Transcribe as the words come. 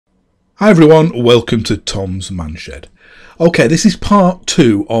Hi everyone, welcome to Tom's Manshed. Okay, this is part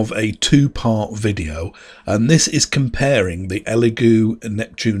 2 of a 2-part video, and this is comparing the Elegoo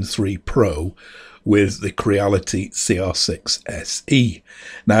Neptune Pro with the Creality CR6SE.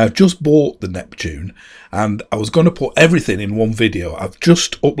 Now, I've just bought the Neptune, and I was going to put everything in one video. I've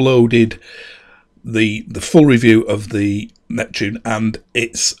just uploaded the full review of the Neptune, and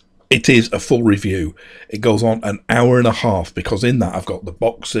it is a full review. It goes on an hour and a half because in that I've got the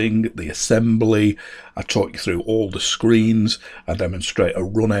boxing, the assembly, I talk you through all the screens, I demonstrate a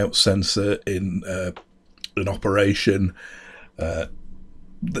run-out sensor in operation.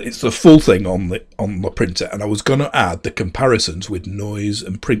 It's the full thing on the printer, and I was going to add the comparisons with noise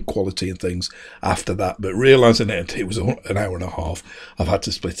and print quality and things after that, but realising it was an hour and a half, I've had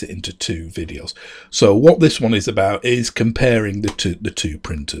to split it into 2 videos. So what this one is about is comparing the two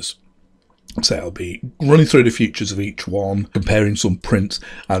printers. So I'll be running through the features of each one, comparing some prints,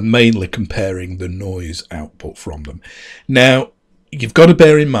 and mainly comparing the noise output from them. Now, you've got to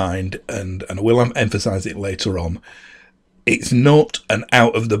bear in mind, and I will emphasise it later on, it's not an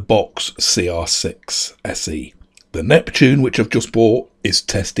out-of-the-box CR6SE. The Neptune, which I've just bought, is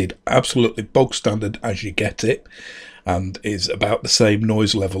tested absolutely bog standard as you get it, and is about the same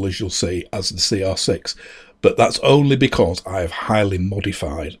noise level as you'll see as the CR6. But that's only because I have highly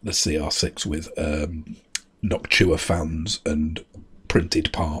modified the CR6 with Noctua fans and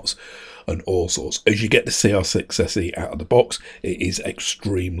printed parts and all sorts. As you get the CR6SE out of the box, it is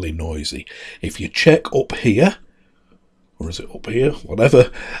extremely noisy. If you check up here, or is it up here,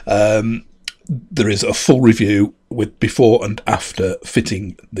 whatever, there is a full review with before and after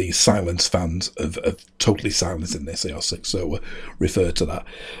fitting the silence fans of totally silencing the CR6, so we'll refer to that.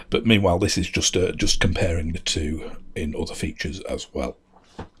 But meanwhile, this is just comparing the two in other features as well.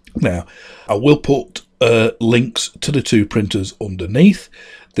 Now, I will put links to the 2 printers underneath.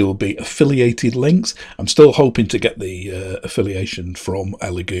 There will be affiliated links. I'm still hoping to get the affiliation from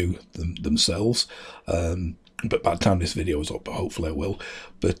Elegoo themselves. But by the time this video is up, hopefully I will.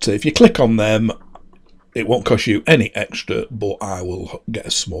 But if you click on them, it won't cost you any extra, but I will get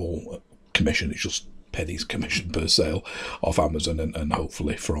a small commission. It's just pennies commission per sale off Amazon and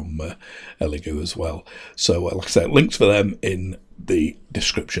hopefully from Elegoo as well. So like I said, links for them in the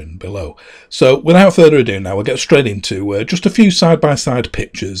description below. So without further ado, now we'll get straight into just a few side-by-side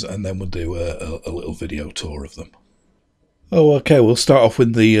pictures, and then we'll do a little video tour of them. Oh, okay, we'll start off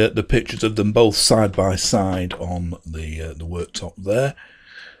with the pictures of them both side by side on the worktop there.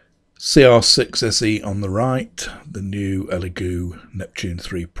 CR6SE on the right, the new Elegoo Neptune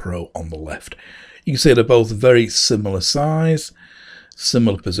Pro on the left. You can see they're both very similar size,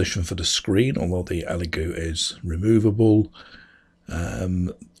 similar position for the screen, although the Elegoo is removable.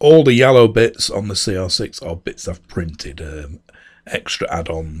 All the yellow bits on the CR6 are bits I've printed, extra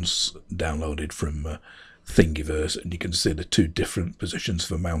add-ons downloaded from Thingiverse, and you can see the 2 different positions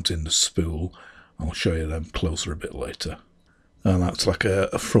for mounting the spool. I'll show you them closer a bit later. And that's like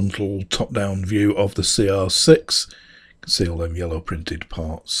a frontal top-down view of the CR6. You can see all them yellow printed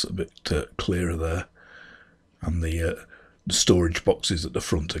parts a bit clearer there, and the storage boxes at the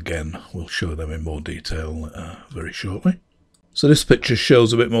front again. We'll show them in more detail very shortly. So this picture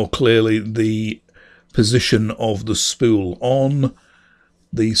shows a bit more clearly the position of the spool on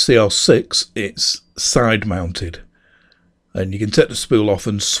the CR6. It's side mounted, and you can take the spool off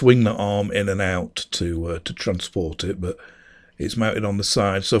and swing the arm in and out to transport it, but it's mounted on the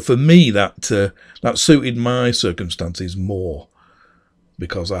side. So for me, that suited my circumstances more,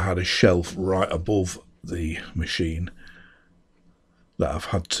 because I had a shelf right above the machine that I've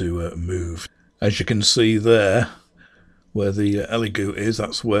had to move. As you can see there, where the Elegoo is,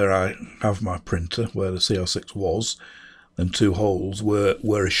 that's where I have my printer, where the CR6 was. And 2 holes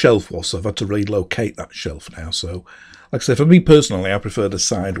where a shelf was, so I've had to relocate that shelf now. So, like I say, for me personally, I prefer the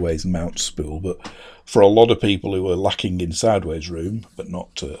sideways mount spool, but for a lot of people who are lacking in sideways room, but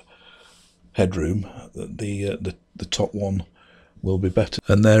not headroom, the top one will be better.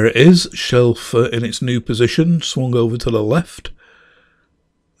 And there it is, shelf in its new position, swung over to the left,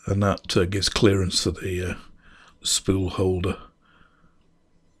 and that gives clearance for the spool holder.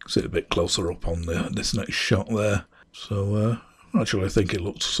 See it a bit closer up on this next shot there. So actually I think it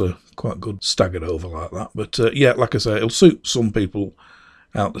looks quite good staggered over like that. But yeah, like I say, it'll suit some people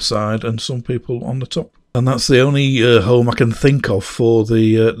out the side and some people on the top. And that's the only home I can think of for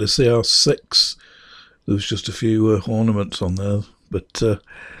the CR6. There's just a few ornaments on there. But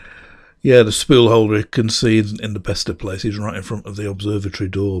yeah, the spool holder you can see in the best of places right in front of the observatory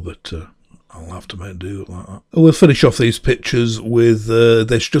door. But I'll have to make do like that. We'll finish off these pictures with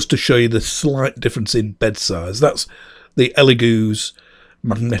this just to show you the slight difference in bed size. That's the Elegoo's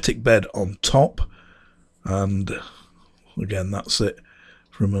magnetic bed on top, and again that's it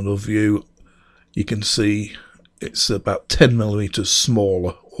from another view. You can see it's about 10mm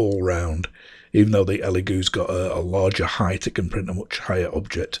smaller all round. Even though the Elegoo's got a larger height, it can print a much higher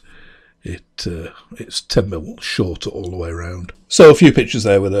object. It's 10mm shorter all the way around. So a few pictures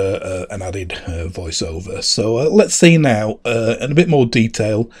there with an added voiceover. So let's see now in a bit more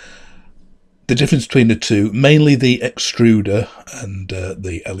detail the difference between the two, mainly the extruder and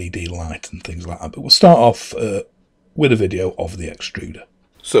the LED light and things like that. But we'll start off with a video of the extruder.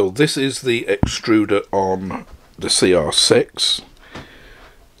 So this is the extruder on the CR6.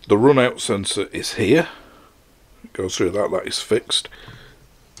 The run-out sensor is here. It goes through that. That is fixed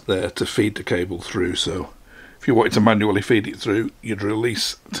there to feed the cable through. So if you wanted to manually feed it through, you'd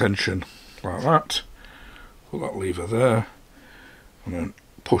release tension like that. Put that lever there, and then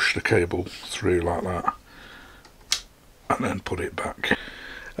push the cable through like that, and then put it back.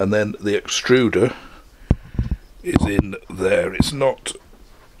 And then the extruder is in there. It's not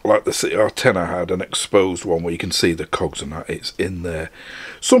like the CR10 I had, an exposed one where you can see the cogs and that. It's in there.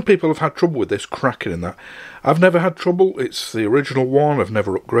 Some people have had trouble with this cracking in that. I've never had trouble. It's the original one. I've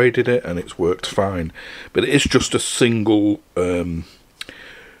never upgraded it, and it's worked fine. But it is just a single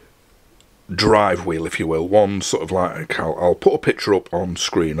drive wheel, if you will. One sort of like, I'll put a picture up on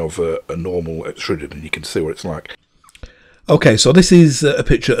screen of a normal extruder, and you can see what it's like. Okay, so this is a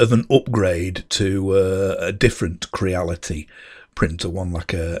picture of an upgrade to a different Creality printer, one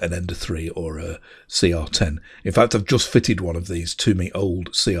like an Ender 3 or a CR10. In fact, I've just fitted one of these to my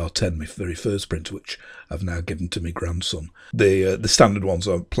old CR10, my very first printer, which I've now given to my grandson. The standard ones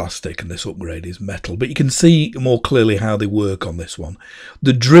are plastic and this upgrade is metal, but you can see more clearly how they work on this one.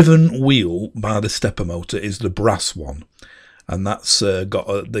 The driven wheel by the stepper motor is the brass one, and that's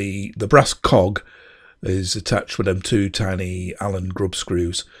got the brass cog is attached with them two tiny Allen grub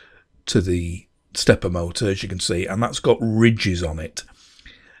screws to the stepper motor, as you can see, and that's got ridges on it,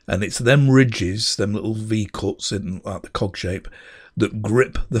 and it's them ridges, them little V cuts in like the cog shape, that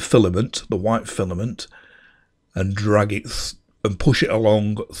grip the filament, the white filament, and drag it and push it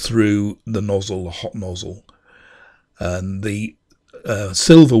along through the nozzle, the hot nozzle. And the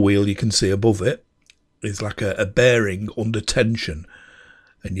silver wheel you can see above it is like a bearing under tension,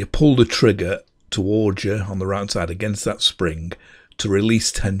 and you pull the trigger towards you on the right side against that spring to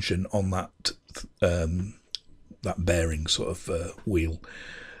release tension on that that bearing sort of wheel.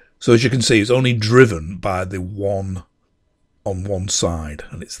 So as you can see, it's only driven by the one on one side,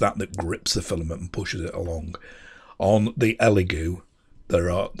 and it's that grips the filament and pushes it along. On the Elegoo,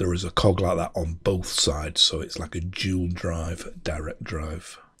 there is a cog like that on both sides, so it's like a dual drive, direct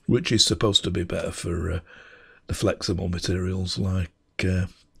drive, which is supposed to be better for the flexible materials like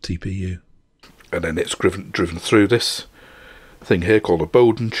TPU. And then it's driven through this thing here called a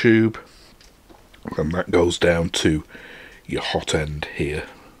Bowden tube, and that goes down to your hot end here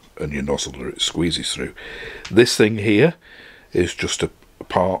and your nozzle that it squeezes through. This thing here is just a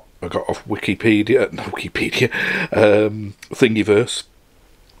part I got off Thingiverse.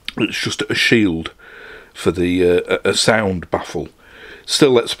 It's just a shield for the a sound baffle.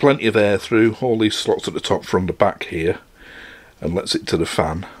 Still lets plenty of air through all these slots at the top from the back here, and lets it to the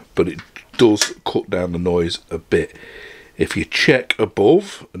fan, but it does cut down the noise a bit. If you check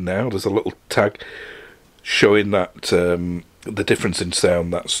above, now there's a little tag showing that the difference in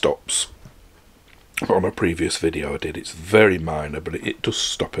sound that stops. On a previous video I did, it's very minor, but it does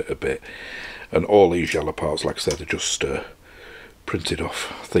stop it a bit. And all these yellow parts, like I said, are just printed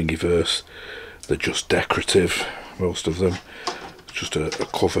off Thingiverse. They're just decorative, most of them. It's just a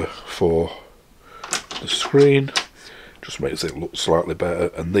cover for the screen. Just makes it look slightly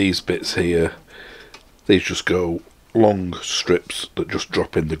better. And these bits here, these just go long strips that just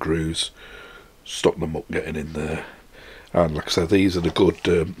drop in the grooves, stop them up getting in there. And like I said, these are the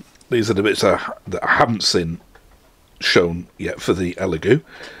good these are the bits that I haven't seen shown yet for the Elegoo,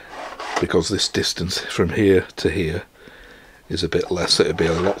 because this distance from here to here is a bit less. It'll be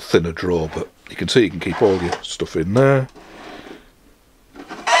a lot thinner draw, but you can see you can keep all your stuff in there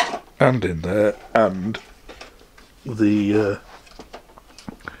and in there, and the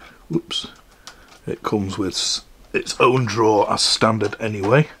whoops, it comes with its own drawer as standard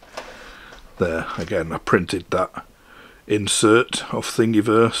anyway. There, again, I printed that insert off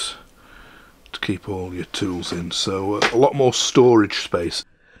Thingiverse to keep all your tools in, so a lot more storage space.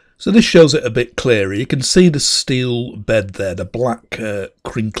 So this shows it a bit clearer. You can see the steel bed there, the black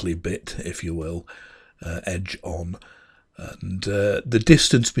crinkly bit, if you will, edge on, and the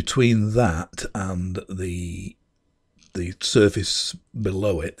distance between that and the surface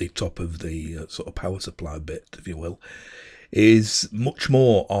below it, the top of the sort of power supply bit, if you will, is much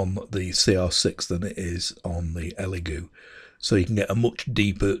more on the CR6 than it is on the Elegoo. So you can get a much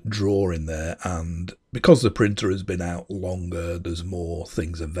deeper draw in there, and because the printer has been out longer, there's more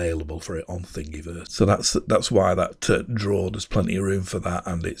things available for it on Thingiverse. So that's why that drawer, there's plenty of room for that,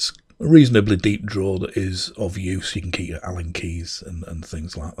 and it's a reasonably deep drawer that is of use. You can keep your Allen keys and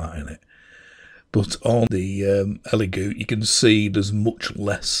things like that in it. But on the Elegoo, you can see there's much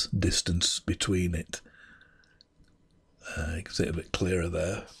less distance between it. You can see it a bit clearer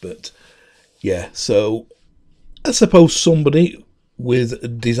there, but yeah, so I suppose somebody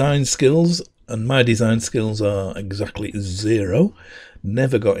with design skills, and my design skills are exactly 0,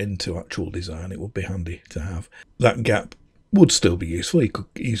 never got into actual design, it would be handy to have. That gap would still be useful. You could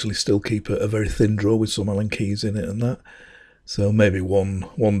easily still keep a very thin drawer with some Allen keys in it and that. So maybe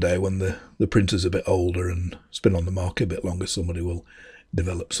one day when the printer's a bit older and it's been on the market a bit longer, somebody will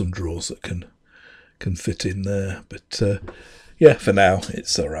develop some drawers that can fit in there. But yeah, for now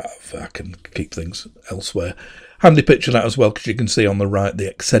it's alright. I can keep things elsewhere. Handy picture of that as well, because you can see on the right the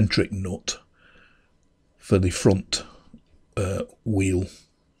eccentric nut for the front wheel,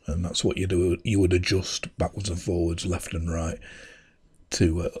 and that's what you do. You would adjust backwards and forwards, left and right,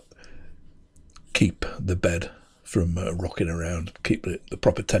 to keep the bed from rocking around, keep the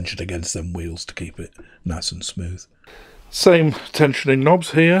proper tension against them wheels to keep it nice and smooth. Same tensioning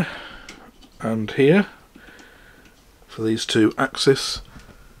knobs here and here for these two axes.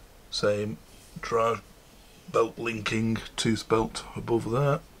 Same drive belt linking tooth belt above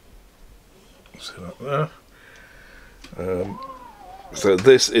there. See that there. So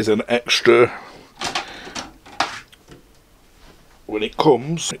this is an extra. When it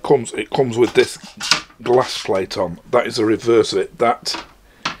comes with this glass plate on. That is the reverse of it. That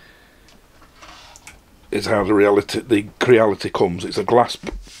is how the Creality comes. It's a glass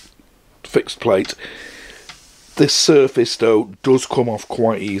fixed plate. This surface though does come off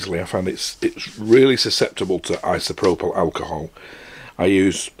quite easily. I find it's really susceptible to isopropyl alcohol. I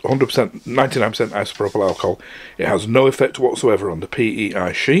use 100%, 99% isopropyl alcohol. It has no effect whatsoever on the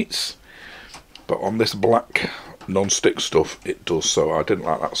PEI sheets, but on this black non-stick stuff it does. So I didn't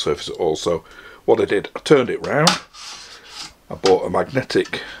like that surface at all. So what I did, I turned it round. I bought a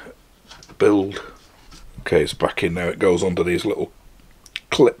magnetic build. Okay, it's back in now. It goes under these little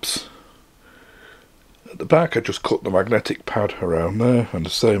clips. At the back I just cut the magnetic pad around there, and the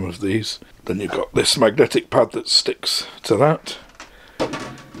same as these. Then you've got this magnetic pad that sticks to that,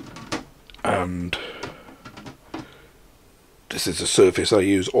 and this is a surface I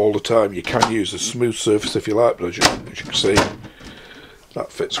use all the time. You can use a smooth surface if you like, but as you can see,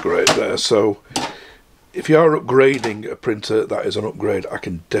 that fits great there. So if you are upgrading a printer, that is an upgrade I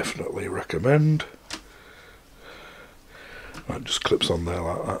can definitely recommend. That just clips on there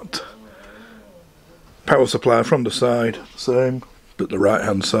like that. Power supply from the side, same, but the right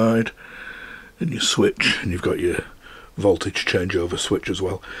hand side, and your switch, and you've got your voltage changeover switch as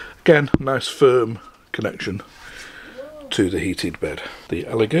well. Again, nice firm connection to the heated bed. The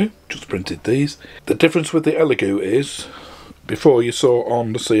Elegoo, just printed these. The difference with the Elegoo is, before you saw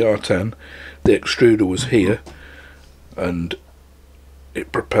on the CR10, the extruder was here, and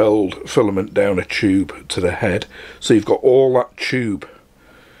it propelled filament down a tube to the head, so you've got all that tube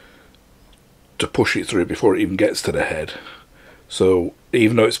to push it through before it even gets to the head. So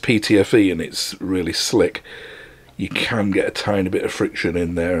even though it's PTFE and it's really slick, you can get a tiny bit of friction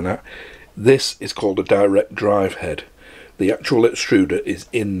in there and that. This is called a direct drive head. The actual extruder is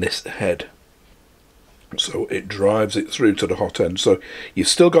in this head, so it drives it through to the hot end. So you've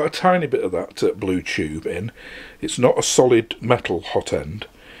still got a tiny bit of that blue tube in. It's not a solid metal hot end.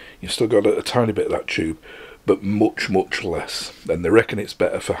 You've still got a tiny bit of that tube, but much less. And they reckon it's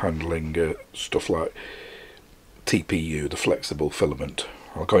better for handling stuff like TPU, the flexible filament.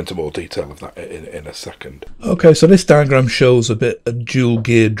 I'll go into more detail of that in a second. Okay, so this diagram shows a dual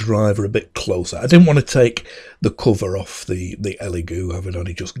gear driver a bit closer. I didn't want to take the cover off the Elegoo, having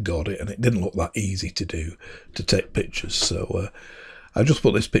only just got it, and it didn't look that easy to do, to take pictures. So I just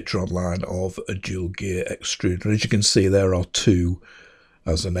put this picture online of a dual gear extruder. As you can see, there are two,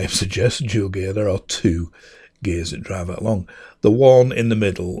 as the name suggests, dual gear. There are two gears that drive it along. The one in the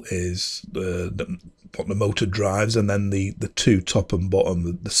middle is what the motor drives, and then the two top and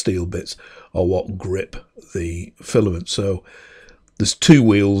bottom, the steel bits, are what grip the filament. So there's two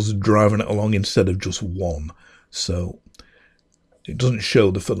wheels driving it along instead of just one. So it doesn't show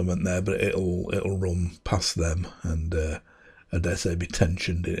the filament there, but it'll run past them and I dare say be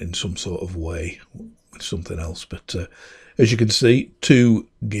tensioned in some sort of way with something else. But as you can see, two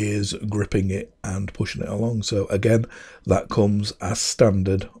gears gripping it and pushing it along. So again, that comes as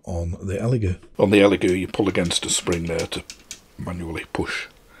standard on the Elegoo. On the Elegoo, you pull against a spring there to manually push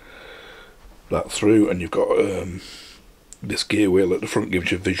that through, and you've got this gear wheel at the front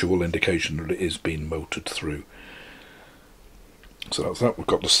gives you a visual indication that it is being motored through. So that's that. We've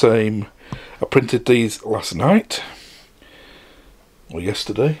got the same. I printed these last night, or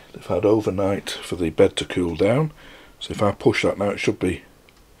yesterday. They've had overnight for the bed to cool down. So if I push that now, it should be,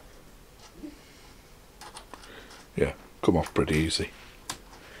 yeah, come off pretty easy.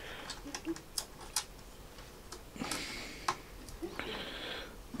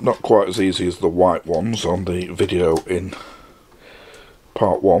 Not quite as easy as the white ones on the video in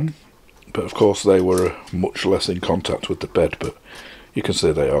part 1, but of course they were much less in contact with the bed, but you can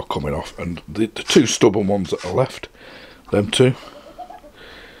see they are coming off. And the two stubborn ones that are left, them two,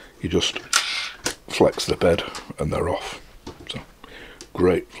 you just flex the bed and they're off. So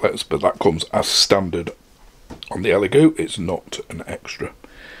great flex, but that comes as standard on the Elegoo. It's not an extra.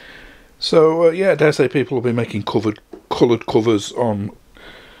 So yeah, I dare say people will be making coloured covers on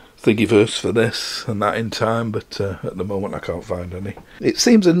Thingiverse for this and that in time, but at the moment I can't find any. It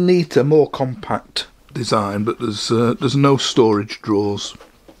seems a neater, more compact design, but there's no storage drawers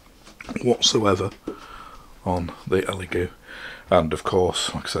whatsoever on the Elegoo. And of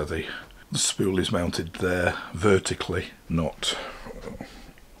course, like I said, the spool is mounted there vertically, not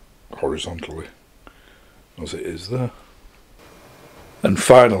horizontally as it is there. And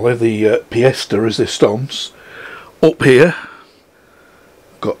finally, the pièce de résistance up here.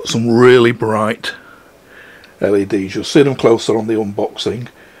 Got some really bright LEDs. You'll see them closer on the unboxing,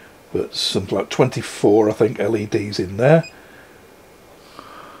 but something like 24, I think, LEDs in there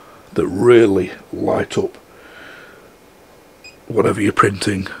that really light up whatever you're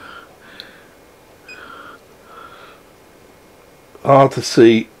printing. Hard to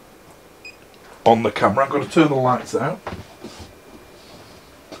see on the camera. I'm going to turn the lights out.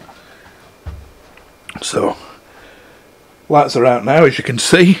 So lights are out now, as you can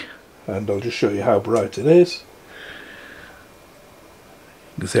see, and I'll just show you how bright it is.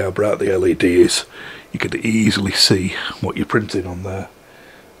 You can see how bright the LED is. You can easily see what you're printing on there.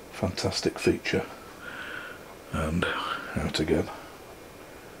 Fantastic feature. And out again.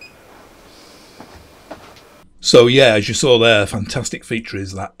 So yeah, as you saw there, fantastic feature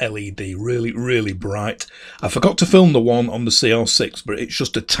is that LED, really bright. I forgot to film the one on the CR6, but it's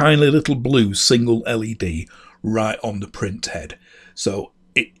just a tiny little blue single LED right on the print head. So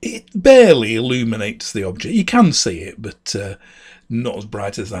it barely illuminates the object. You can see it, but not as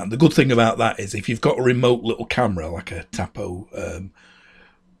bright as that. The good thing about that is if you've got a remote little camera, like a Tapo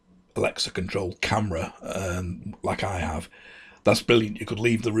Alexa controlled camera, like I have, that's brilliant. You could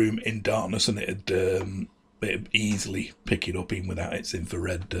leave the room in darkness and it'd easily pick it up even without its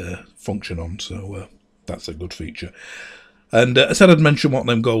infrared function on. So that's a good feature. And I said I'd mention what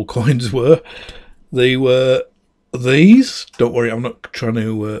them gold coins were. They were these. Don't worry, I'm not trying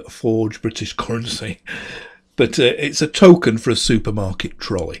to forge British currency, but it's a token for a supermarket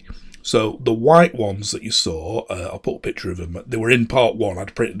trolley. So the white ones that you saw, I'll put a picture of them. They were in part 1.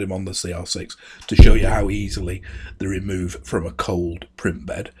 I'd printed them on the CR6 to show you how easily they remove from a cold print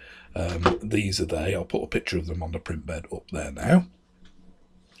bed. These are they. I'll put a picture of them on the print bed up there now.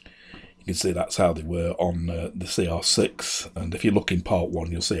 You can see that's how they were on the CR6, and if you look in part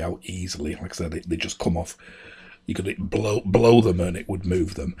 1, you'll see how easily, like I said, they just come off. You could blow them and it would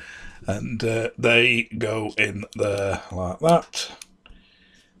move them, and they go in there like that,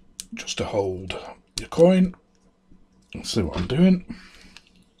 just to hold your coin. Let's see what I'm doing.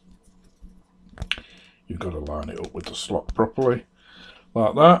 You've got to line it up with the slot properly,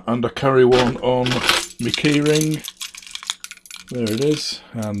 like that, and I carry one on my keyring. There it is,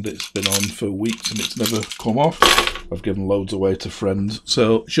 and it's been on for weeks and it's never come off. I've given loads away to friends,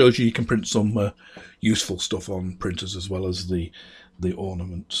 so it shows you can print some useful stuff on printers as well as the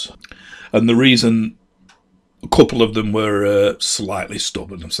ornaments. And the reason a couple of them were slightly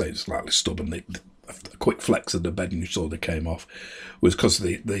stubborn, I'm saying slightly stubborn, a quick flex of the bed and you saw they came off, was because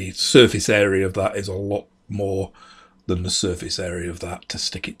the surface area of that is a lot more than the surface area of that to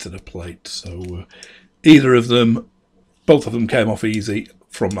stick it to the plate. So either of them, both of them came off easy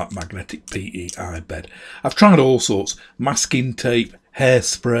from that magnetic PEI bed. I've tried all sorts, masking tape,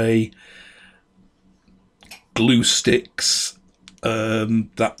 hairspray, glue sticks,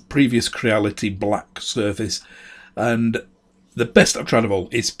 that previous Creality black surface, and the best I've tried of all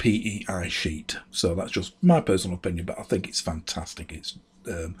is PEI sheet. So that's just my personal opinion, but I think it's fantastic. It's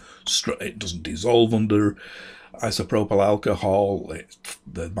it doesn't dissolve under isopropyl alcohol.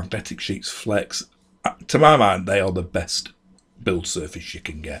 The magnetic sheets flex. To my mind, they are the best build surface you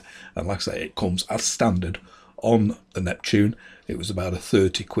can get, and like I say, it comes as standard on the Neptune. It was about a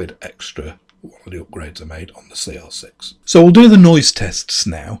 30 quid extra one of the upgrades I made on the CR6. So we'll do the noise tests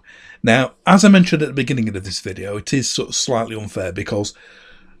now. Now, as I mentioned at the beginning of this video, it is sort of slightly unfair because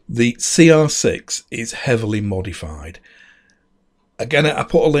the CR6 is heavily modified. Again, I'll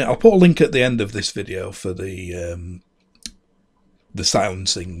put a link at the end of this video for the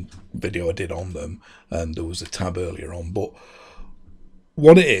silencing video I did on them, and there was a tab earlier on. But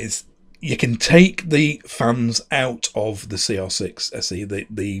what it is, you can take the fans out of the CR6SE,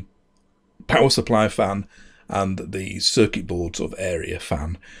 the power supply fan and the circuit board sort of area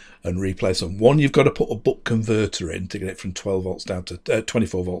fan, and replace them. One, you've got to put a buck converter in to get it from 12 volts down to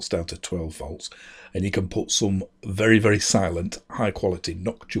 24 volts down to 12 volts, and you can put some very, very silent, high quality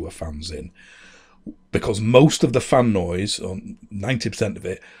Noctua fans in, because most of the fan noise, or 90% of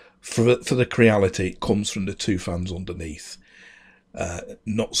it, for the Creality, comes from the two fans underneath.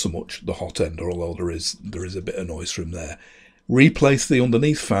 Not so much the hot end, although there is a bit of noise from there. Replace the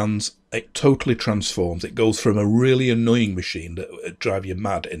underneath fans, it totally transforms. It goes from a really annoying machine that would drive you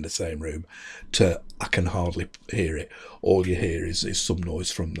mad in the same room to I can hardly hear it. All you hear is some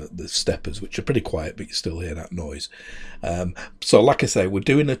noise from the steppers, which are pretty quiet, but you still hear that noise. So like I say, we're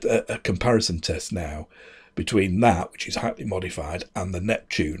doing a comparison test now between that, which is highly modified, and the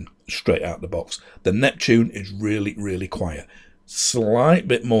Neptune straight out the box. The Neptune is really, really quiet. Slight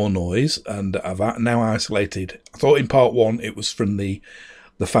bit more noise, and I've now isolated. I thought in part one it was from the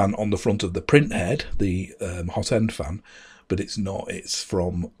fan on the front of the print head, the hot end fan, but it's not. It's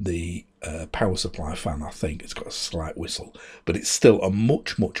from the power supply fan. I think it's got a slight whistle, but it's still a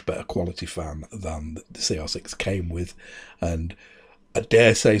much better quality fan than the CR6 came with, and I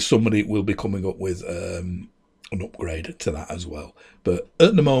dare say somebody will be coming up with an upgrade to that as well. But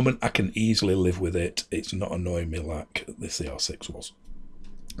at the moment, I can easily live with it. It's not annoying me like the CR6 was.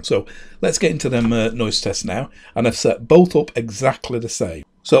 So let's get into them noise tests now, and I've set both up exactly the same.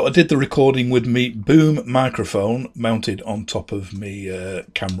 So I did the recording with me boom microphone mounted on top of me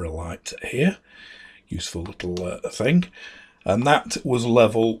camera light here. Useful little thing. And that was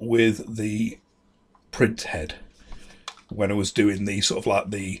level with the print head when I was doing the sort of like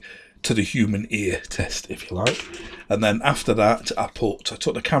the to the human ear test, if you like. And then after that, I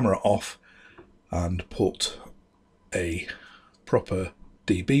took the camera off and put a proper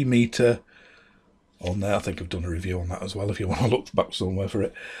dB meter on there. I think I've done a review on that as well, if you want to look back somewhere for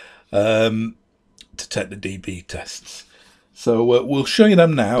it, to take the dB tests. So we'll show you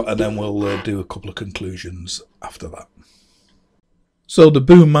them now, and then we'll do a couple of conclusions after that. So the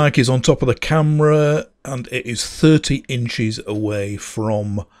boom mic is on top of the camera, and it is 30 inches away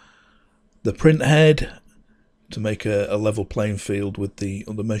from the print head to make a level playing field with the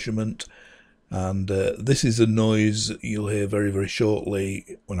other measurement. And this is a noise you'll hear very, very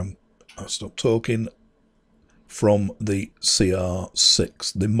shortly when I stop talking, from the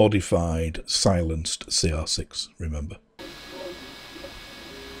CR6, the modified silenced CR6, remember.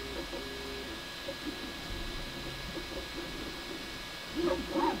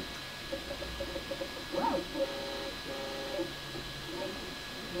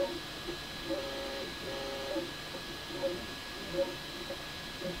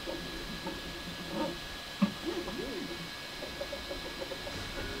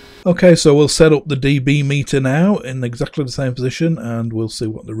 Okay, so we'll set up the dB meter now in exactly the same position, and we'll see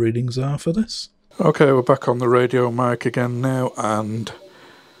what the readings are for this. Okay, we're back on the radio mic again now, and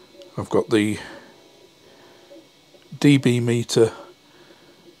I've got the dB meter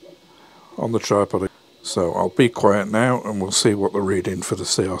on the tripod. So I'll be quiet now and we'll see what the reading for the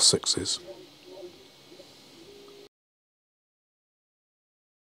CR6 is.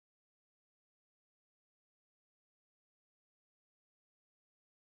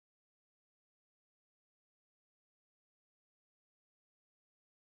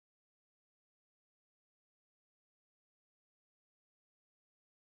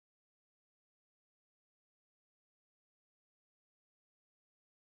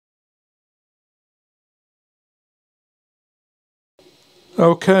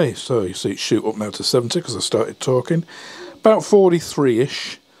 Okay, so you see it shoot up now to 70 because I started talking. About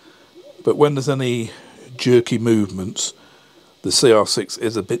 43-ish, but when there's any jerky movements, the CR6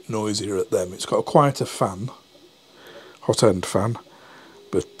 is a bit noisier at them. It's got a quieter fan, hot end fan,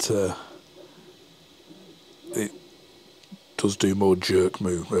 but it does do more jerk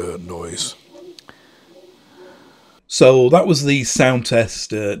noise. So that was the sound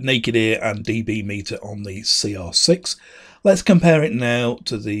test, naked ear and dB meter on the CR6. Let's compare it now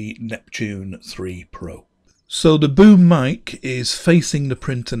to the Neptune 3 Pro. So the boom mic is facing the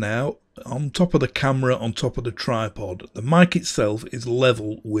printer now, on top of the camera, on top of the tripod. The mic itself is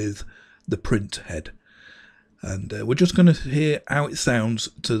level with the print head. and we're just going to hear how it sounds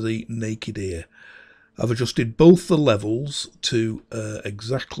to the naked ear. I've adjusted both the levels to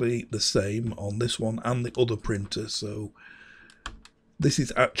exactly the same on this one and the other printer, so this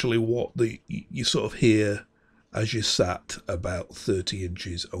is actually what you sort of hear as you sat about 30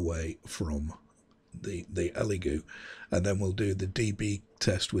 inches away from the Elegoo, and then we'll do the dB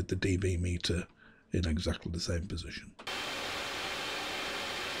test with the dB meter in exactly the same position.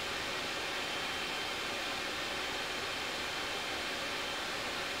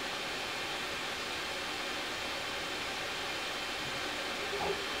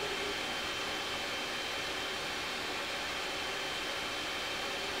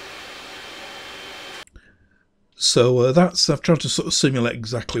 So I've tried to sort of simulate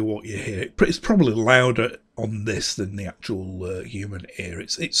exactly what you hear. It's probably louder on this than the actual human ear.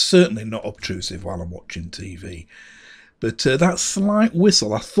 It's certainly not obtrusive while I'm watching TV. But that slight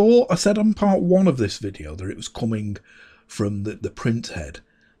whistle, I said on part 1 of this video that it was coming from the print head,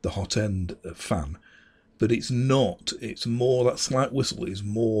 the hot end fan. But it's not. It's more, that slight whistle is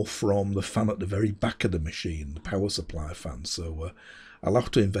more from the fan at the very back of the machine, the power supply fan. So I'll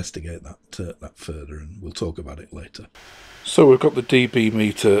have to investigate that further, and we'll talk about it later. So we've got the dB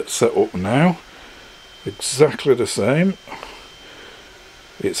meter set up now, exactly the same.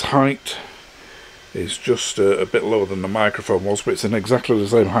 Its height is just a bit lower than the microphone was, but it's in exactly the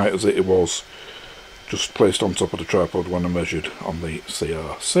same height as it was just placed on top of the tripod when I measured on the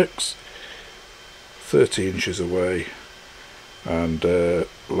CR6. 30 inches away, and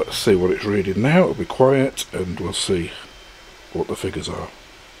let's see what it's reading now. It'll be quiet and we'll see what the figures are.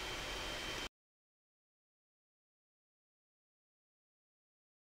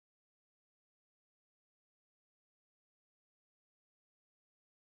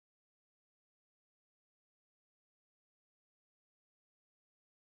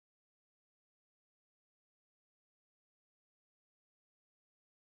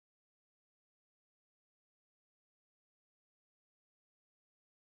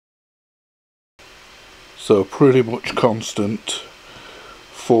 So pretty much constant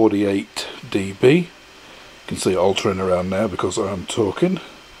 48 dB. You can see it altering around now because I'm talking.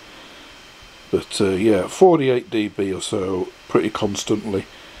 But yeah, 48 dB or so, pretty constantly,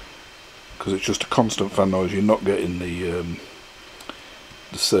 because it's just a constant fan noise. You're not getting the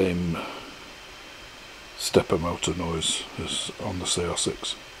same stepper motor noise as on the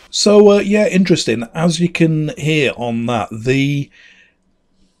CR6. So yeah, interesting. As you can hear on that, the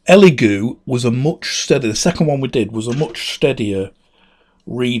Elegoo was a much steadier, the second one we did was a much steadier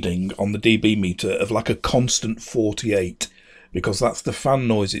reading on the dB meter of like a constant 48, because that's the fan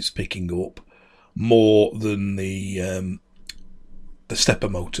noise it's picking up more than the stepper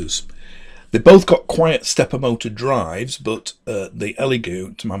motors. They both got quiet stepper motor drives, but the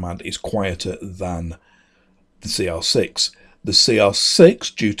Elegoo, to my mind, is quieter than the CR6. The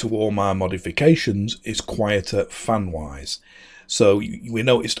CR6, due to all my modifications, is quieter fan-wise. So we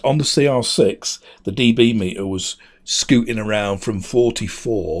noticed on the CR6, the dB meter was scooting around from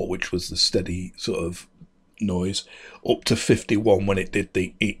 44, which was the steady sort of noise, up to 51 when it did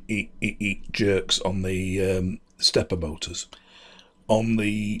the jerks on the stepper motors. On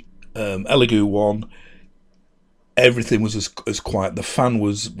the Elegoo one, everything was as quiet. The fan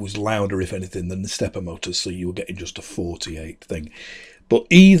was louder, if anything, than the stepper motors, so you were getting just a 48 thing. But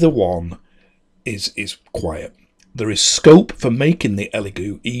either one is quiet. There is scope for making the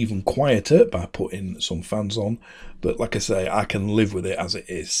Elegoo even quieter by putting some fans on, but like I say, I can live with it as it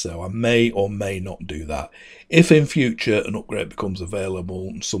is, so I may or may not do that. If in future an upgrade becomes available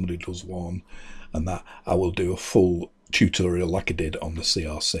and somebody does one, and that, I will do a full tutorial like I did on the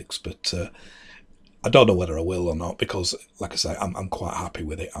CR6, but I don't know whether I will or not, because like I say, I'm quite happy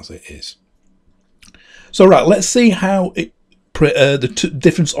with it as it is. So right, let's see how it the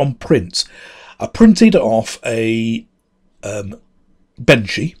difference on prints. I printed off a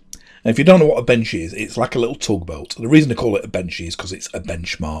Benchy, and if you don't know what a Benchy is, it's like a little tugboat. The reason I call it a Benchy is because it's a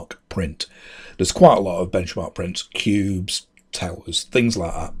benchmark print. There's quite a lot of benchmark prints, cubes, towers, things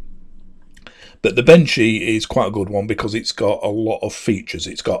like that. But the Benchy is quite a good one because it's got a lot of features.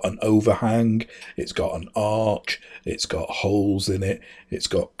 It's got an overhang, it's got an arch, it's got holes in it, it's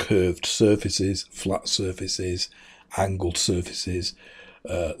got curved surfaces, flat surfaces, angled surfaces,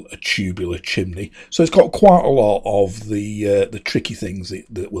 a tubular chimney. So it's got quite a lot of the tricky things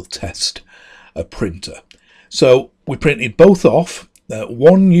that will test a printer. So we printed both off,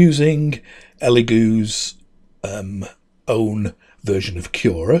 one using Elegoo's own version of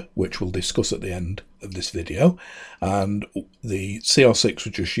Cura, which we'll discuss at the end of this video, and the CR6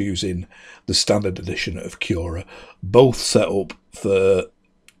 was just using the standard edition of Cura, both set up for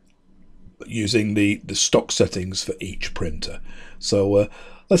using the stock settings for each printer. So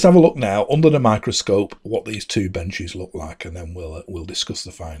let's have a look now under the microscope what these two benches look like, and then we'll discuss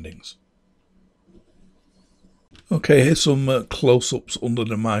the findings. Okay, here's some close-ups under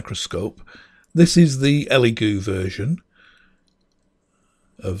the microscope. This is the Elegoo version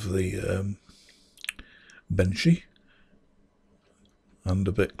of the benchy, and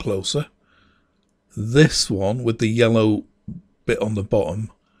a bit closer. This one with the yellow bit on the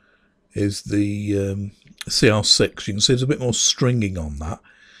bottom is the CR6. You can see there's a bit more stringing on that.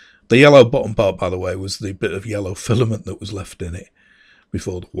 The yellow bottom part, by the way, was the bit of yellow filament that was left in it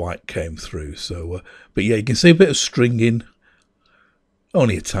before the white came through. So, but yeah, you can see a bit of stringing,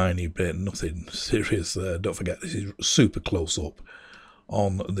 only a tiny bit, nothing serious there. Don't forget, this is super close up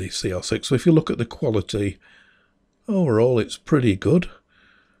on the CR6. So if you look at the quality, overall it's pretty good.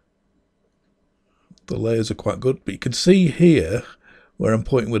 The layers are quite good, but you can see here where I'm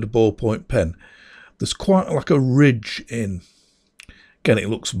pointing with a ballpoint pen, there's quite like a ridge in. Again, it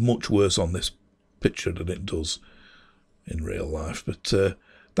looks much worse on this picture than it does in real life, but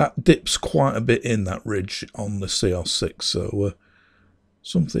that dips quite a bit in, that ridge on the CR6. So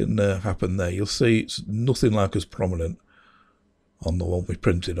something happened there. You'll see it's nothing like as prominent on the one we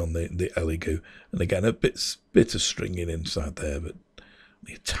printed on the Elegoo. And again, a bit of stringing inside there, but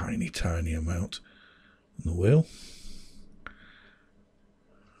a tiny amount on the wheel.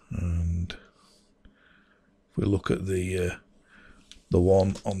 And if we look at the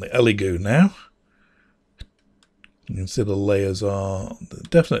one on the Elegoo now, you can see the layers are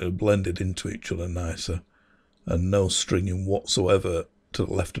definitely blended into each other nicer, and no stringing whatsoever to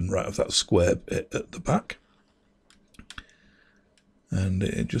the left and right of that square bit at the back. And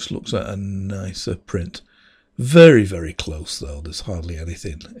it just looks like a nicer print. Very, very close though, there's hardly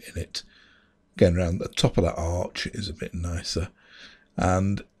anything in it. Again, around the top of that arch is a bit nicer.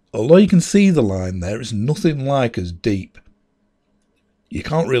 And although you can see the line there, it's nothing like as deep. You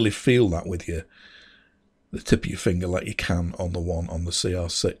can't really feel that with the tip of your finger like you can on the one on the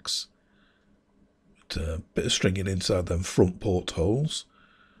CR6. But a bit of stringing inside them front portholes.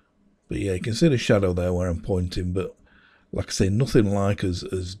 But yeah, you can see the shadow there where I'm pointing, but like I say, nothing like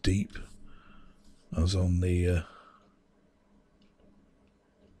as deep as on the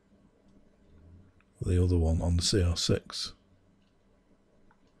other one on the CR6.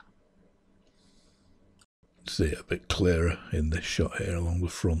 See it a bit clearer in this shot here along the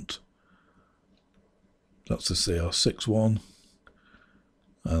front. That's the CR6 one,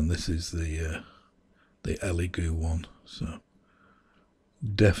 and this is the Elegoo one. So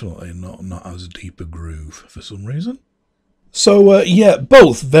definitely not as deep a groove for some reason. So yeah,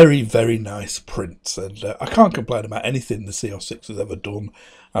 both very, very nice prints, and I can't complain about anything the CR6 has ever done,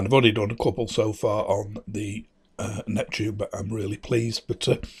 and I've only done a couple so far on the Neptune, but I'm really pleased. But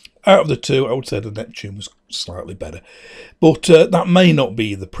out of the two, I would say the Neptune was slightly better, but that may not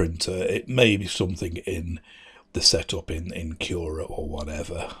be the printer. It may be something in the setup in Cura or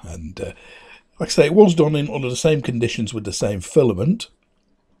whatever. And like I say, it was done under the same conditions with the same filament.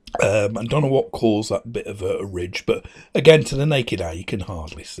 I don't know what caused that bit of a ridge, but again, to the naked eye, you can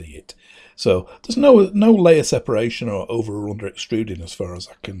hardly see it. So there's no layer separation or over or under extruding as far as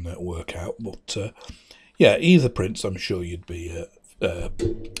I can work out. But yeah, either prints I'm sure you'd be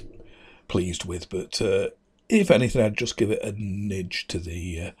pleased with. But if anything, I'd just give it a nudge to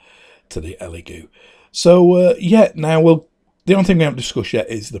the Elegoo. So yeah, now the only thing we haven't discussed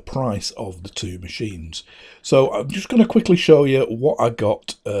yet is the price of the two machines. So I'm just going to quickly show you what I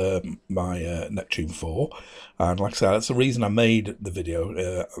got my Neptune for. And like I said, that's the reason I made the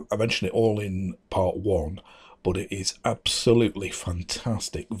video. I mentioned it all in part one, but it is absolutely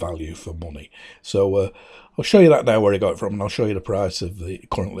fantastic value for money. So I'll show you that now where I got it from, and I'll show you the price of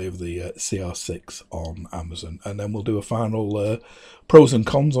currently of the CR6 on Amazon. And then we'll do a final pros and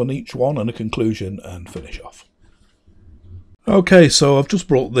cons on each one and a conclusion and finish off. Okay, so I've just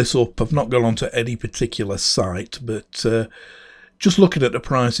brought this up. I've not gone onto any particular site, but just looking at the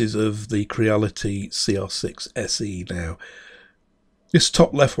prices of the Creality CR6SE now. This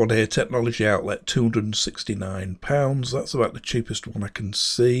top left one here, Technology Outlet, £269. That's about the cheapest one I can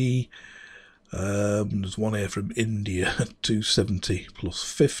see. There's one here from India, £270 plus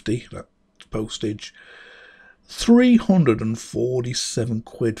 50, that's postage. 347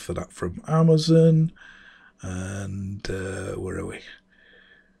 quid for that from Amazon. And where are we?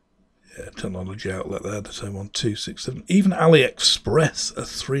 Yeah, Technology Outlet there, the same one, 267. Even AliExpress are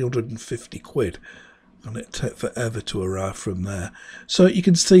 350 quid, and it takes forever to arrive from there. So you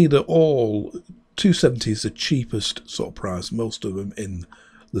can see that all 270 is the cheapest sort of price, most of them in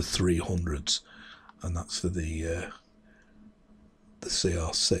the 300s, and that's for the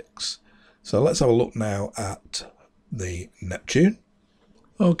CR6. So let's have a look now at the Neptune.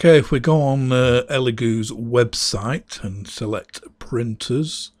 Okay, if we go on Elegoo's website and select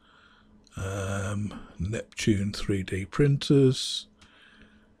printers, Neptune 3D printers,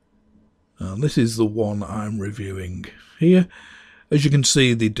 and this is the one I'm reviewing here. As you can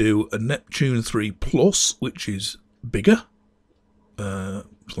see, they do a Neptune 3 Plus, which is bigger,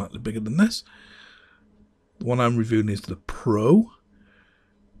 slightly bigger than this. The one I'm reviewing is the Pro.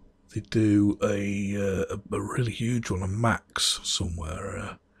 They do a really huge one, a Max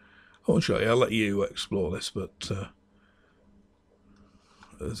somewhere. I'll show you. I'll let you explore this, but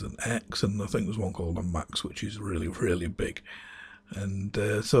there's an X, and I think there's one called a Max, which is really, really big. And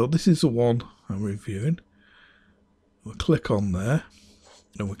so this is the one I'm reviewing. We'll click on there,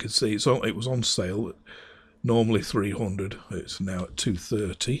 and we can see it was on sale. Normally 300, it's now at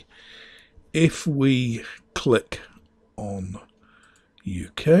 230. If we click on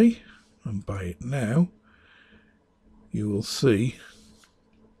UK and buy it now, you will see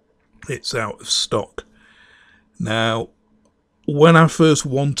it's out of stock. Now, when I first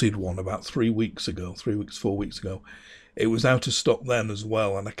wanted one about 4 weeks ago, it was out of stock then as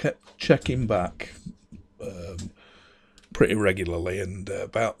well, and I kept checking back pretty regularly, and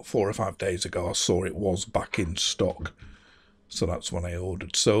about 4 or 5 days ago I saw it was back in stock, so that's when I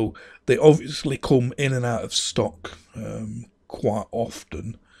ordered. So they obviously come in and out of stock quite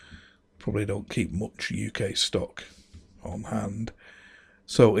often. Probably don't keep much UK stock on hand,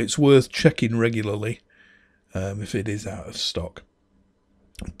 so it's worth checking regularly if it is out of stock.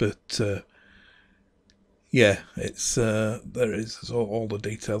 But yeah, it's there is all the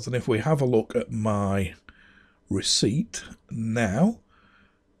details. And if we have a look at my receipt now,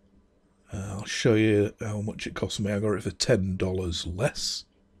 I'll show you how much it cost me. I got it for $10 less.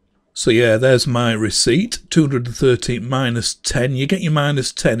 So yeah, there's my receipt, 230 minus 10. You get your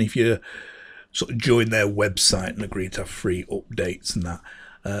minus 10 if you sort of join their website and agree to have free updates and that.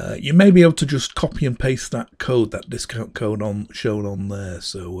 You may be able to just copy and paste that code, that discount code shown on there.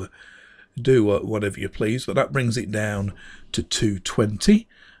 So do whatever you please, but that brings it down to 220.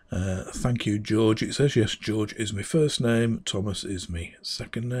 Thank you, George. It says, yes, George is my first name, Thomas is my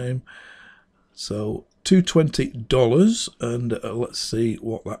second name. So $220, and let's see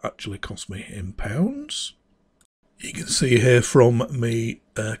what that actually cost me in pounds. You can see here from my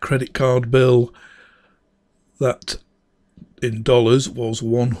credit card bill that in dollars was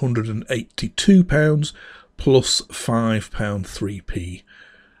 £182 plus £5 3p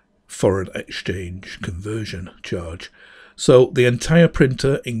foreign exchange conversion charge. So the entire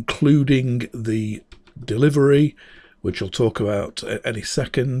printer, including the delivery, which I'll talk about any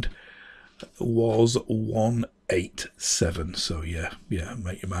second, was 187. So yeah,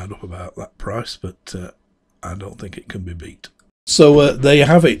 make your mind up about that price, but I don't think it can be beat. So there you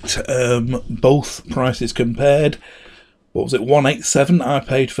have it. Both prices compared. What was it? 187 I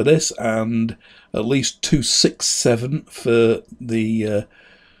paid for this, and at least 267 for the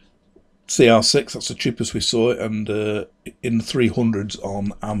CR6. That's the cheapest we saw it, and in the 300s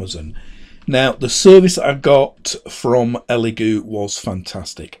on Amazon. Now, the service I got from Elegoo was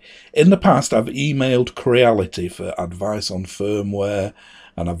fantastic. In the past, I've emailed Creality for advice on firmware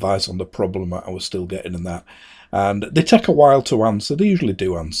and advice on the problem I was still getting and that. And they take a while to answer. They usually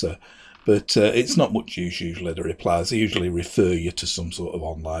do answer, but it's not much use usually, the replies. They usually refer you to some sort of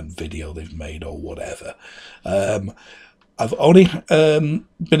online video they've made or whatever. I've only been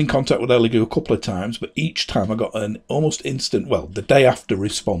in contact with Elegoo a couple of times, but each time I got an almost instant, well, the day after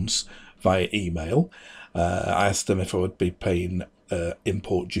response via email. I asked them if I would be paying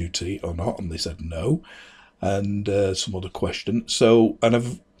import duty or not, and they said no, and some other question. So, and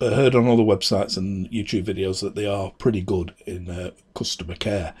I've heard on other websites and YouTube videos that they are pretty good in customer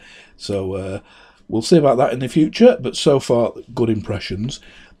care. So we'll see about that in the future, but so far, good impressions.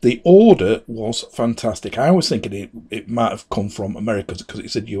 The order was fantastic. I was thinking it might have come from America because it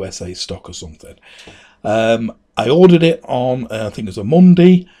said USA stock or something. I ordered it on, I think it was a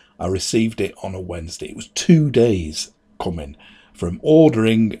Monday. I received it on a Wednesday. It was 2 days coming from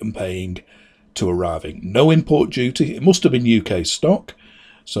ordering and paying to arriving. No import duty. It must have been UK stock,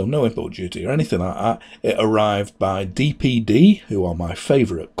 so no import duty or anything like that. It arrived by DPD, who are my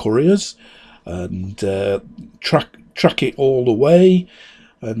favourite couriers, and track it all the way.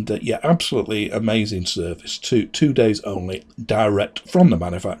 And yeah, absolutely amazing service. Two days only, direct from the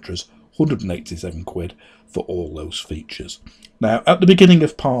manufacturers, 187 quid for all those features. Now, at the beginning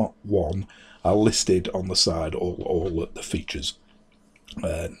of part 1, I listed on the side all the features.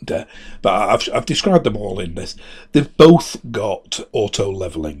 And, but I've described them all in this. They've both got auto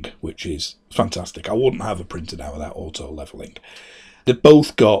leveling, which is fantastic. I wouldn't have a printer now without auto leveling. They've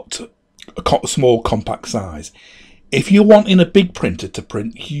both got a small compact size. If you're wanting a big printer to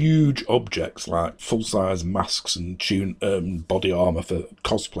print huge objects like full-size masks and body armour for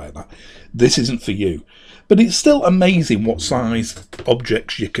cosplay and that, this isn't for you. But it's still amazing what size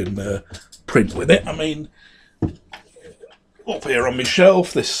objects you can print with it. I mean, up here on my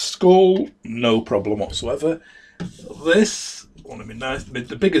shelf, this skull, no problem whatsoever. This, one of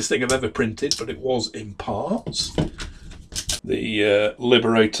the biggest thing I've ever printed, but it was in parts. The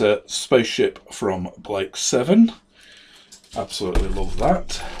Liberator spaceship from Blake 7. Absolutely love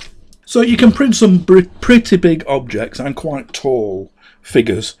that. So you can print some pretty big objects and quite tall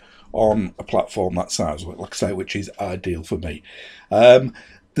figures on a platform that size, like I say, which is ideal for me.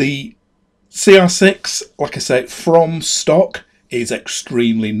 The CR6, like I say, from stock is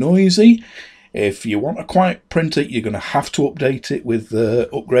extremely noisy. If you want a quiet printer, you're going to have to update it with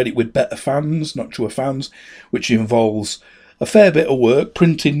upgrade it with better fans, noctua fans, which involves a fair bit of work,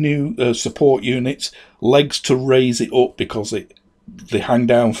 printing new support units, legs to raise it up because they hang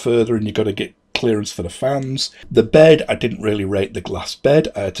down further and you've got to get clearance for the fans. The bed, I didn't really rate the glass bed.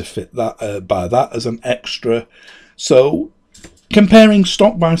 I had to fit that, buy that as an extra. So comparing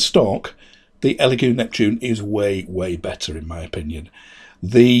stock by stock, the Elegoo Neptune is way, way better in my opinion.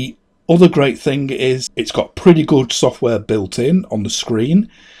 The other great thing is it's got pretty good software built in on the screen.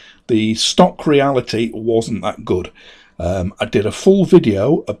 The stock reality wasn't that good. I did a full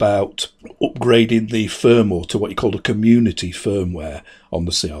video about upgrading the firmware to what you call a community firmware on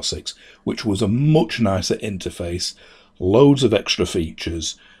the CR6, which was a much nicer interface, loads of extra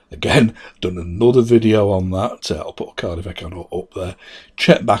features. Again, done another video on that. I'll put a card if I can up there.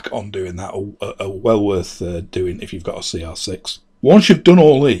 Check back on doing that. Well worth doing if you've got a CR6. Once you've done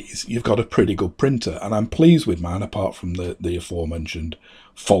all these, you've got a pretty good printer, and I'm pleased with mine, apart from the aforementioned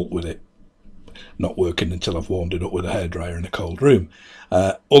fault with it not working until I've warmed it up with a hairdryer in a cold room.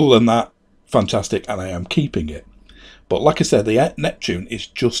 Other than that, fantastic, and I am keeping it. But like I said, the Neptune is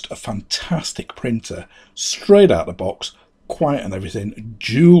just a fantastic printer, straight out of the box, quiet and everything,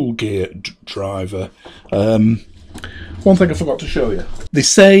 dual gear driver. One thing I forgot to show you. They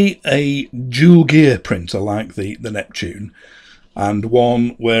say a dual gear printer like the Neptune, and one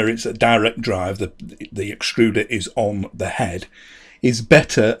where it's a direct drive, the extruder is on the head, is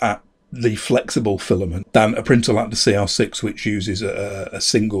better at the flexible filament than a printer like the CR6, which uses a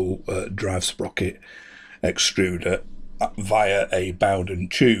single drive sprocket extruder via a Bowden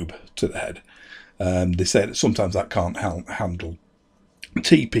tube to the head. They say that sometimes that can't handle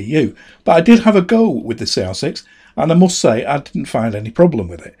TPU, but I did have a go with the CR6, and I must say I didn't find any problem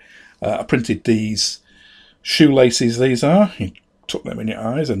with it. I printed these shoelaces, these are, you tuck them in your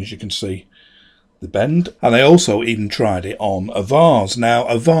eyes, and as you can see, the bend. And I also even tried it on a vase. Now,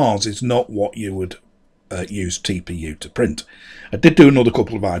 a vase is not what you would use TPU to print. I did do another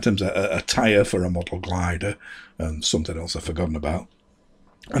couple of items, a tyre for a model glider and something else I've forgotten about,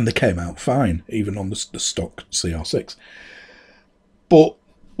 and they came out fine, even on the stock CR6. But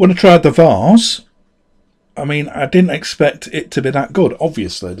when I tried the vase, I mean, I didn't expect it to be that good.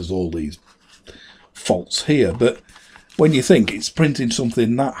 Obviously, there's all these faults here, but when you think it's printing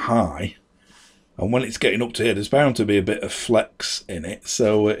something that high, and when it's getting up to here, there's bound to be a bit of flex in it,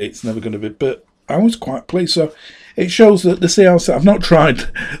 so it's never going to be. But I was quite pleased. So it shows that the CR6, I've not tried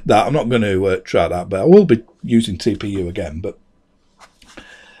that. I'm not going to try that, but I will be using TPU again.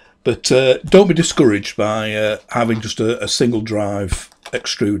 But don't be discouraged by having just a single drive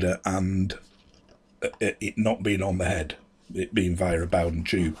extruder and it not being on the head, it being via a Bowden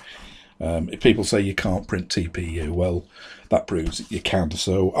tube. If people say you can't print TPU, well, that proves that you can.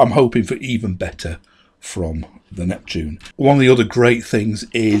 So I'm hoping for even better from the Neptune. One of the other great things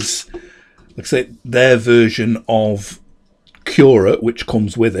is, like I say, their version of Cura, which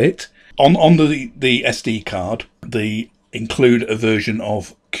comes with it. On the SD card, they include a version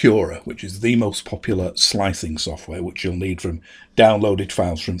of Cura, which is the most popular slicing software, which you'll need from downloaded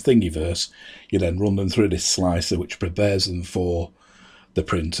files from Thingiverse. You then run them through this slicer, which prepares them for the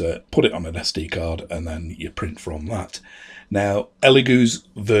printer, put it on an SD card, and then you print from that. Now, Elegoo's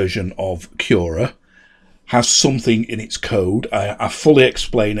version of Cura has something in its code. I fully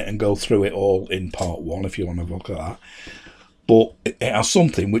explain it and go through it all in part 1 if you want to look at that. But it has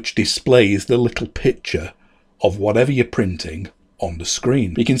something which displays the little picture of whatever you're printing on the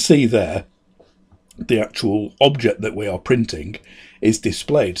screen. You can see there the actual object that we are printing is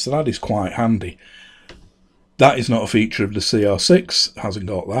displayed, so that is quite handy. That is not a feature of the CR6, hasn't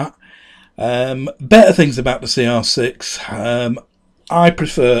got that. Better things about the CR6, I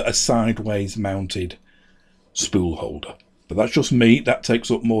prefer a sideways mounted spool holder, but that's just me. That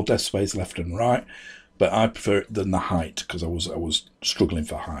takes up more desk space left and right, but I prefer it than the height, because I was struggling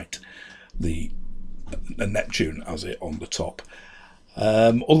for height. the Neptune has it on the top.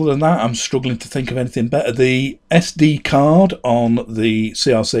 Other than that, I'm struggling to think of anything better. The SD card on the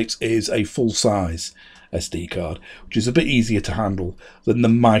CR6 is a full-size SD card, which is a bit easier to handle than the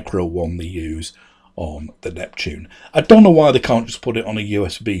micro one they use on the Neptune. I don't know why they can't just put it on a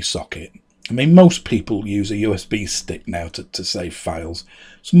USB socket. I mean, most people use a USB stick now to save files.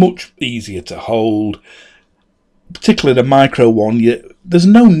 It's much easier to hold. Particularly the micro one, there's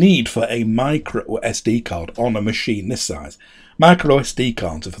no need for a micro SD card on a machine this size. Micro SD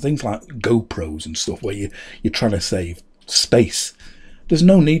cards are for things like GoPros and stuff where you're trying to save space. There's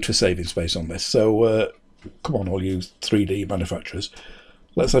no need for saving space on this. So come on, all you 3D manufacturers,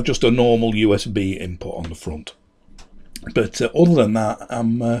 let's have just a normal USB input on the front. But other than that,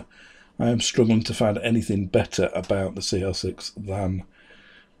 I am struggling to find anything better about the CR6 than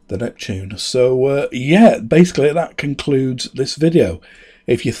the Neptune. So yeah, basically that concludes this video.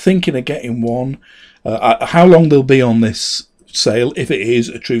 If you're thinking of getting one, how long they'll be on this sale, if it is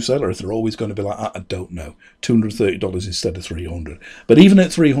a true sale, or if they're always going to be like that, I don't know. $230 instead of $300. But even at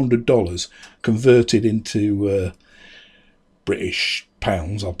 $300 converted into British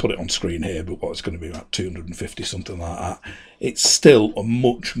pounds, I'll put it on screen here, but what's going to be about 250, something like that, it's still a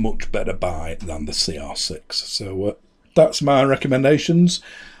much better buy than the CR6. So that's my recommendations.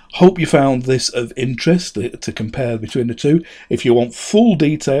 Hope you found this of interest to compare between the two. If you want full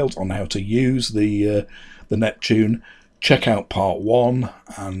details on how to use the Neptune, check out part 1,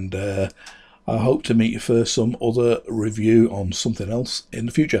 and I hope to meet you for some other review on something else in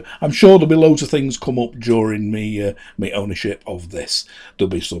the future. I'm sure there'll be loads of things come up during me ownership of this. There'll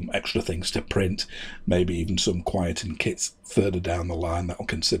be some extra things to print, maybe even some quieting kits further down the line that I'll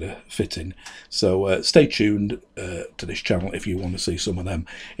consider fitting. So stay tuned to this channel if you want to see some of them.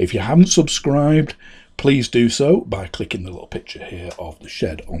 If you haven't subscribed, please do so by clicking the little picture here of the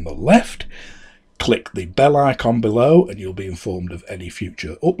shed on the left. Click the bell icon below and you'll be informed of any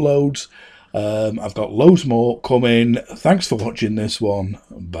future uploads. I've got loads more coming. Thanks for watching this one.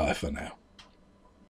 Bye for now.